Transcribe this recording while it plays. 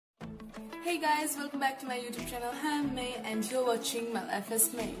Hey guys, welcome back to my YouTube channel. I'm May and you're watching my Life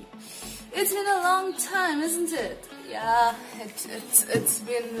as May. It's been a long time, isn't it? Yeah, it's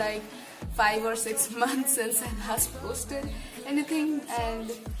been like 5 or 6 months since I last posted anything,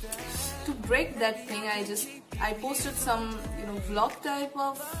 and to break that thing I posted some vlog type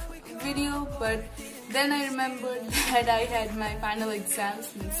of video, but then I remembered that I had my final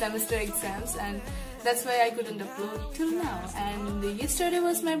exams, semester exams, and that's why I couldn't upload till now. And yesterday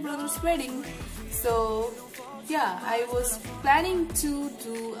was my brother's wedding, so yeah, I was planning to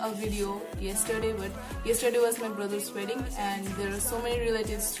do a video yesterday, but yesterday was my brother's wedding and there are so many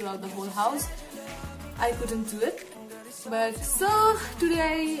relatives throughout the whole house, I couldn't do it. But so today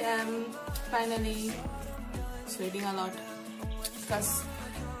I am finally sweating a lot because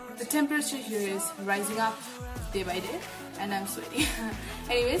the temperature here is rising up day by day and I'm sweating.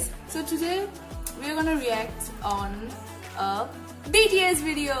 Anyways, so today we're gonna react on a BTS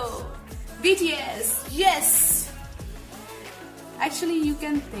video. BTS, yes! Actually, you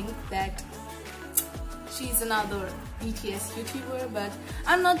can think that she's another BTS YouTuber, but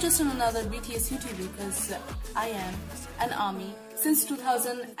I'm not just another BTS YouTuber because I am an ARMY since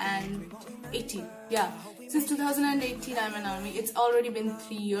 2018. Yeah, since 2018 I'm an ARMY. It's already been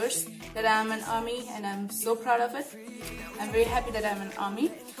 3 years that I'm an ARMY and I'm so proud of it. I'm very happy that I'm an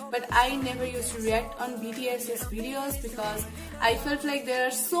ARMY, but I never used to react on BTS's videos because I felt like there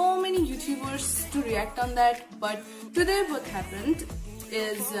are so many YouTubers to react on that. But today what happened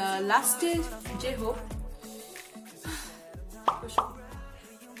is last day JHope.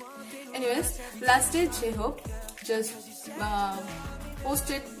 Anyways, last day JHope just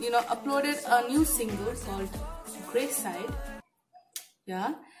posted, uploaded a new single called Blueside.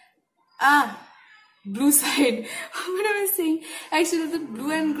 Yeah. Blueside. What am I saying? Actually, the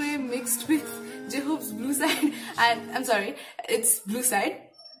blue and grey mixed with JHope's Blueside. I'm sorry, it's Blueside.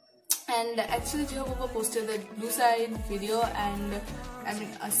 And actually, JHope posted the Blueside video and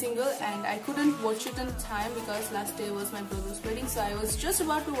a single, and I couldn't watch it in time because last day was my brother's wedding. So I was just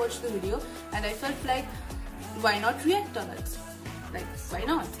about to watch the video, and I felt like, why not react on it? Like, why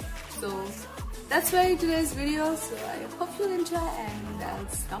not? So that's why today's video. So I hope you'll enjoy, and I'll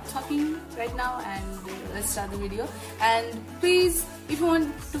stop talking right now and let's start the video. And please, if you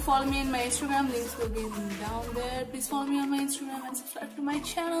want to follow me on my Instagram, links will be down there. Please follow me on my Instagram and subscribe to my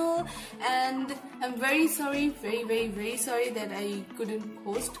channel. And I'm very sorry, very sorry that I couldn't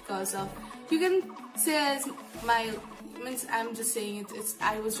post because of, you can say as my, I'm just saying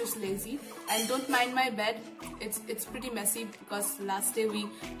I was just lazy. And don't mind my bed, it's pretty messy because last day we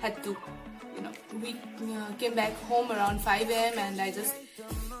had to, we came back home around 5 AM and I just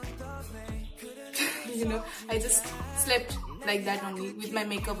I just slept like that only with my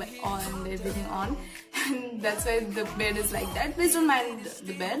makeup on and everything on, and that's why the bed is like that. Please don't mind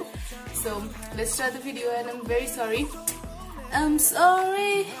the bed. So let's start the video, and I'm very sorry. I'm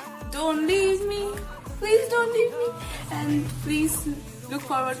sorry, don't leave me, please don't leave me, and please look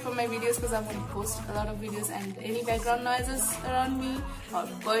forward for my videos because I'm going to post a lot of videos. And any background noises around me or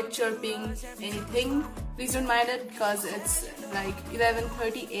bird chirping, anything, please don't mind it because it's like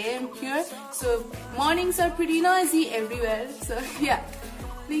 11:30 AM here, so mornings are pretty noisy everywhere. So yeah,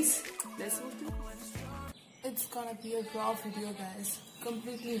 please, let's move to. It's gonna be a raw video, guys,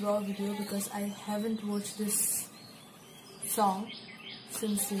 completely raw video because I haven't watched this song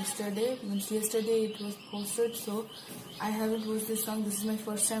since yesterday. Yesterday it was posted, so I haven't watched this song. This is my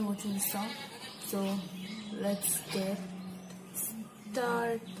first time watching this song, so let's get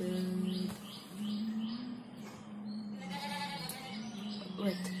started.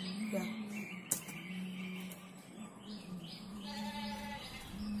 Wait, yeah.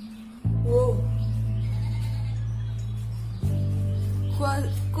 Whoa.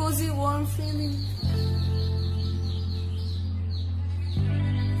 Cozy, warm feeling.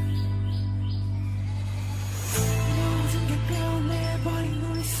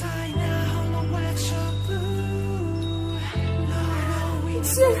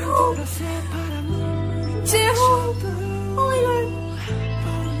 JHope! JHope! Oh my god!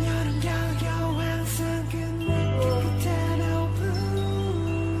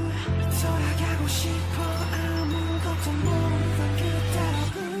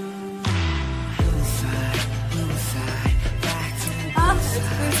 It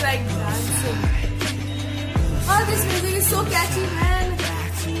feels like dancing. Oh, this music is so catchy, man!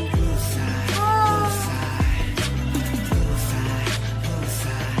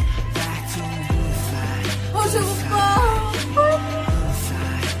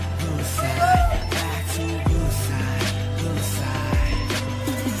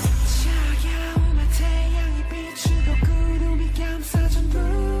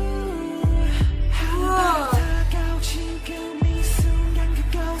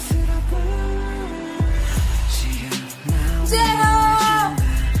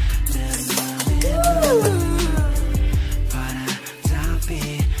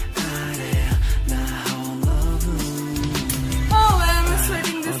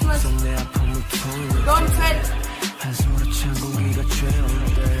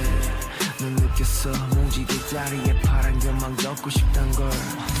 다리에 파란 겨망 덮고 싶단 걸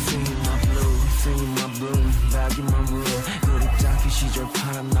Singing my blue, singing my bloom Back in my room 그립다 그 시절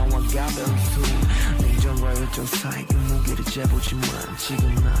파란 나와 가벼운 숨 냉정과 열정 사이의 무게를 재보지만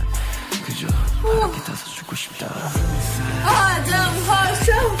지금 난 그저 바람에 타서 죽고 싶다 아, JHope!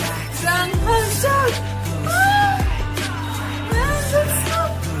 JHope! Blueside.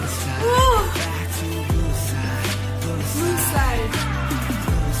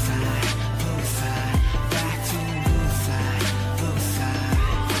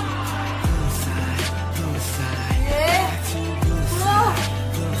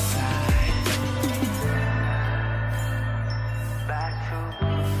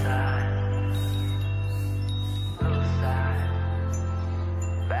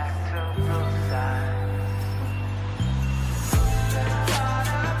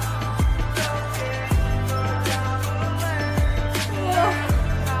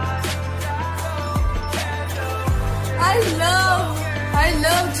 I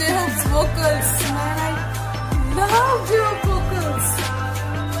love JHope's vocals, man. I love JHope's vocals.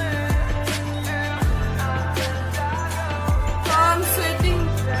 Oh, I'm sweating.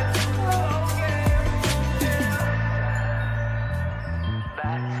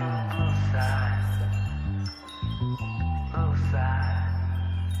 Back to Blueside.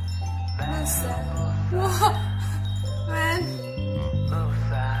 Blueside. Wow, man.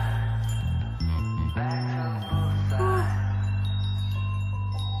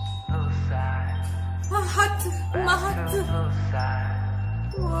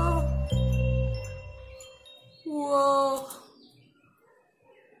 Whoa. Whoa.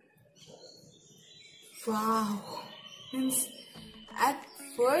 Wow. Means at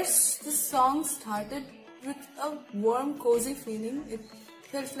first the song started with a warm, cozy feeling. It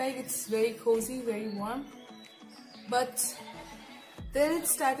felt like it's very cozy, very warm. But then it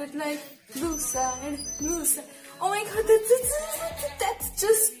started like Blueside, Blueside. Oh my god, that's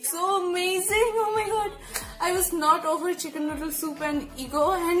just so amazing. Oh my god. I was not over chicken noodle soup and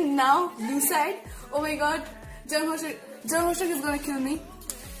ego, and now Blueside. Oh my god. JHope is gonna kill me.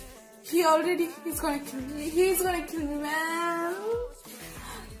 He's gonna kill me. He's gonna kill me, man.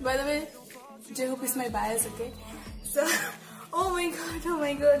 By the way, JHope is my bias, okay? So, oh my god, oh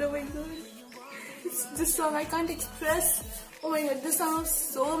my god, oh my god. It's this song I can't express. Oh my god, this song was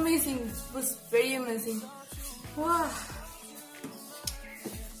so amazing. It was very amazing. Wow.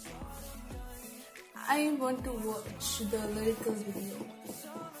 I want to watch the lyrical video.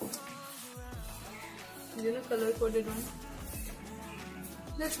 You know, color coded one.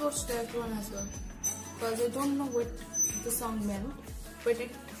 Let's watch that one as well. Because I don't know what the song meant, but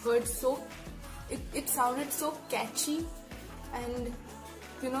it heard so. It sounded so catchy, and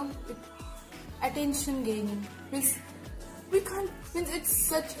you know, attention gaining. Means it's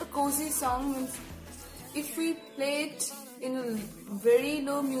such a cozy song. Means if we play it in a very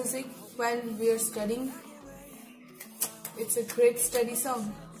low music while we are studying, it's a great study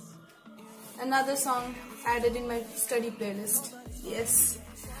song. Another song added in my study playlist. Yes.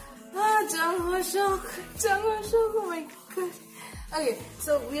 JHope, oh my god. Okay,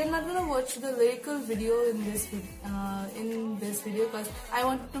 so we are not gonna watch the lyrical video in this video because I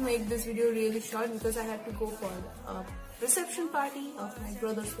wanted to make this video really short because I had to go for a reception party of my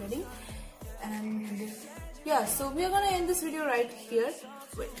brother's wedding. And yeah, so we are gonna end this video right here.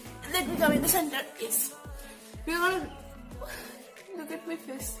 Wait, let me come in the center. Yes, we are gonna look at my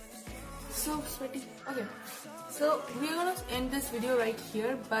face. So sweaty. Okay, so we are gonna end this video right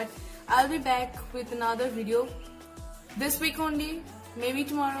here, but I'll be back with another video this week only. Maybe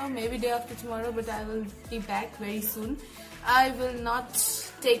tomorrow, maybe day after tomorrow, but I will be back very soon. I will not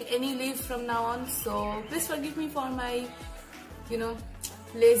take any leave from now on, so please forgive me for my,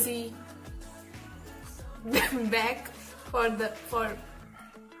 lazy back for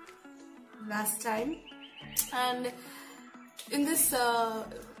last time. And in this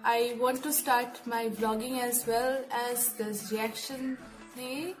I want to start my vlogging as well as this reaction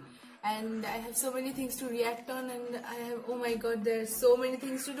day, and I have so many things to react on, and I have, oh my god, there are so many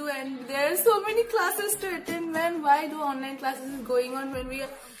things to do, and there are so many classes to attend. Man, why do online classes going on when we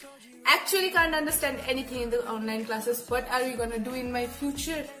actually can't understand anything in the online classes? What are we gonna do in my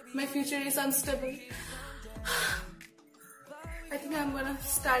future? My future is unstable. I think I'm gonna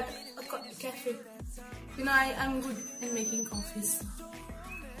start a cafe. I'm good in making coffees.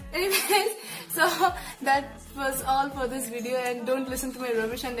 Anyways, so that was all for this video, and don't listen to my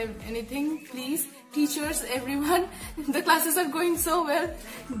rubbish and anything, please. Teachers, everyone, the classes are going so well,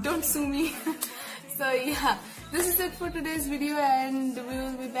 don't sue me. So yeah, this is it for today's video, and we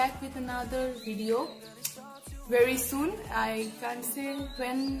will be back with another video very soon. I can't say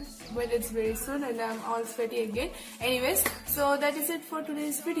when, but it's very soon, and I'm all sweaty again. Anyways, so that is it for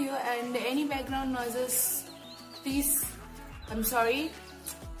today's video, and any background noises, please, I'm sorry.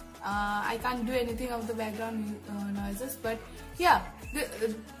 I can't do anything of the background noises, but yeah,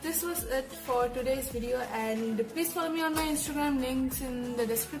 this was it for today's video, and please follow me on my Instagram, links in the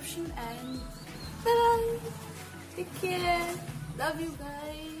description, and bye, take care, love you guys.